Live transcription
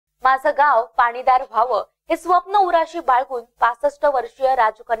माझं गाव पाणीदार व्हावं हे स्वप्न उराशी बाळगून 65 वर्षीय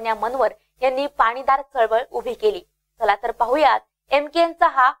राजकन्या मनवर यांनी पाणीदार चळवळ उभी केली। चला तर पाहूयात एमकेएनचा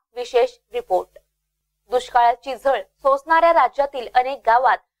हा विशेष रिपोर्ट। दुष्काळाची झळ सोसणाऱ्या राज्यातील अनेक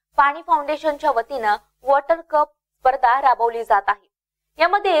गावात पाणी फाउंडेशनच्या वतीनं वॉटर कप स्पर्धा राबवली जात आहे।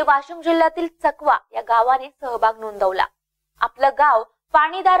 यामध्ये वाशिम जिल्ह्यातील चकवा या गावाने सहभाग नोंदवला। आपलं गाव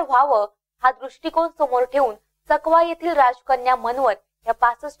पाणीदार व्हावं हा दृष्टिकोन समोर ठेवून चकवा येथील राजकन्या मनवर या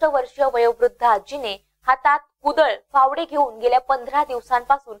 65 वर्षीय वयोवृद्ध आजीने हातात कुदळ फावडे घेऊन गेल्या 15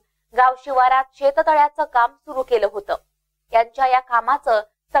 दिवसांपासून गाव शिवारात शेततळ्याचं काम सुरू केलं होतं। यांच्या या कामाचं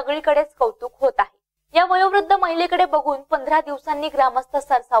सगळीकडेच कौतुक होत आहे। या वयोवृद्ध महिलेकडे बघून 15 दिवसांनी ग्रामस्थ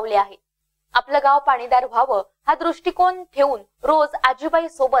सरसावले आहेत। आपलं गाव पाणीदार व्हावं हा दृष्टिकोन ठेवून रोज आजीबाई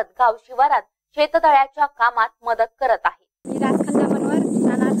सोबत गाव शिवारात शेततळ्याच्या कामात मदत करत आहे। मी राजकन्या मनवर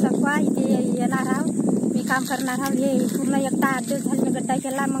राहणार चकवा इथे येणार आहोत। मी काम करणार आहोत। हे पूर्ण एकटा 8 दिवस झाले गड्डा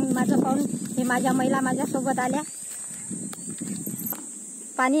केला। मग माझं पाहून हे माझ्या महिला माझ्या सोबत आल्या।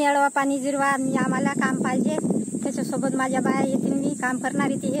 पाणी अडवा पाणी जिरवा आम्हाला काम पाहिजे। त्याच्यासोबत माझ्या बाया येतील। मी काम करणार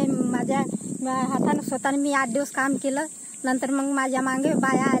इथे हे माझ्या हाताने स्वतःने मी 8 दिवस काम केलं। नंतर मग माझ्या मागे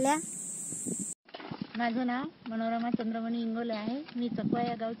बाया आल्या। माझं नाव मनोरमा चंद्रमणी इंगोले आहे। मी चकवा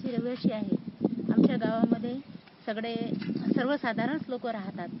या गावची रहिवासी आहे। आमच्या गावामध्ये सर्वसाधारणच लोक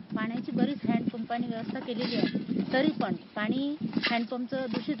राहतात। पाण्याची बरीच हँडपंपांनी व्यवस्था केलेली आहे। तरी पण पाणी हँडपंपचं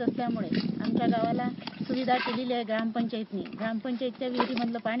दूषित असल्यामुळे आमच्या गावाला सुविधा केलेली आहे ग्रामपंचायतनी। ग्रामपंचायतच्या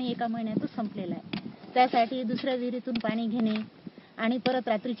विहिरीमधलं पाणी एका महिन्यातच संपलेलं आहे। त्यासाठी दुसऱ्या विहिरीतून पाणी घेणे आणि परत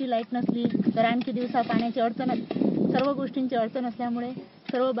रात्रीची लाईट नसली तर आणखी दिवसा पाण्याची अडचण, सर्व गोष्टींची अडचण असल्यामुळे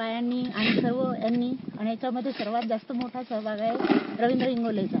सर्व बायांनी आणि सर्व यांनी आणि याच्यामध्ये सर्वात जास्त मोठा सहभाग आहे रवींद्र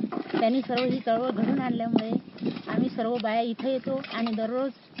इंगोलेचा। त्यांनी सर्व ही चळवळ घडून आणल्यामुळे आम्ही सर्व बाया इथे येतो आणि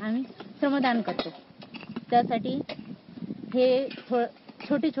दररोज आम्ही श्रमदान करतो। त्यासाठी हे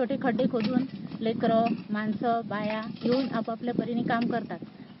छोटे छोटे खड्डे खोदून लेकरं माणसं बाया येऊन आपापल्या परीने काम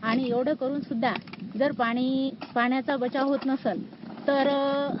करतात। आणि एवढं करून सुद्धा जर पाण्याचा बचाव होत नसेल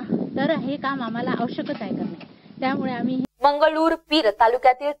तर हे काम आम्हाला आवश्यकच आहे करणे। त्यामुळे आम्ही मंगळूर पीर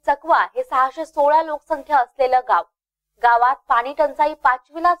तालुक्यातील चकवा हे 616 लोकसंख्या असलेलं गाव। गावात पाणी टंचाई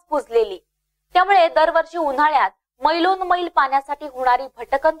 5वीलाच पुजलेली। त्यामुळे दरवर्षी उन्हाळ्यात मैलोन मैल पाण्यासाठी होणारी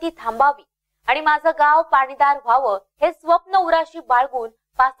भटकंती थांबावी आणि माझं गाव पाणीदार व्हावं हे स्वप्न उराशी बाळगून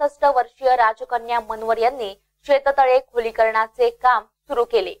 65 वर्षीय राजकन्या मनवर यांनी शेततळे खोलीकरणाचे काम सुरू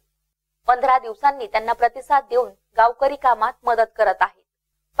केले। 15 दिवसांनी त्यांना प्रतिसाद देऊन गावकरी कामात मदत करत आहेत।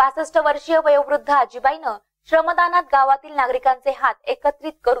 65 वर्षीय वयोवृद्ध आजीबाईनं श्रमदानात गावातील नागरिकांचे हात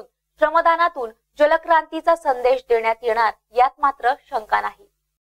एकत्रित करून श्रमदानातून जलक्रांतीचा संदेश देण्यात येणार यात मात्र शंका नाही।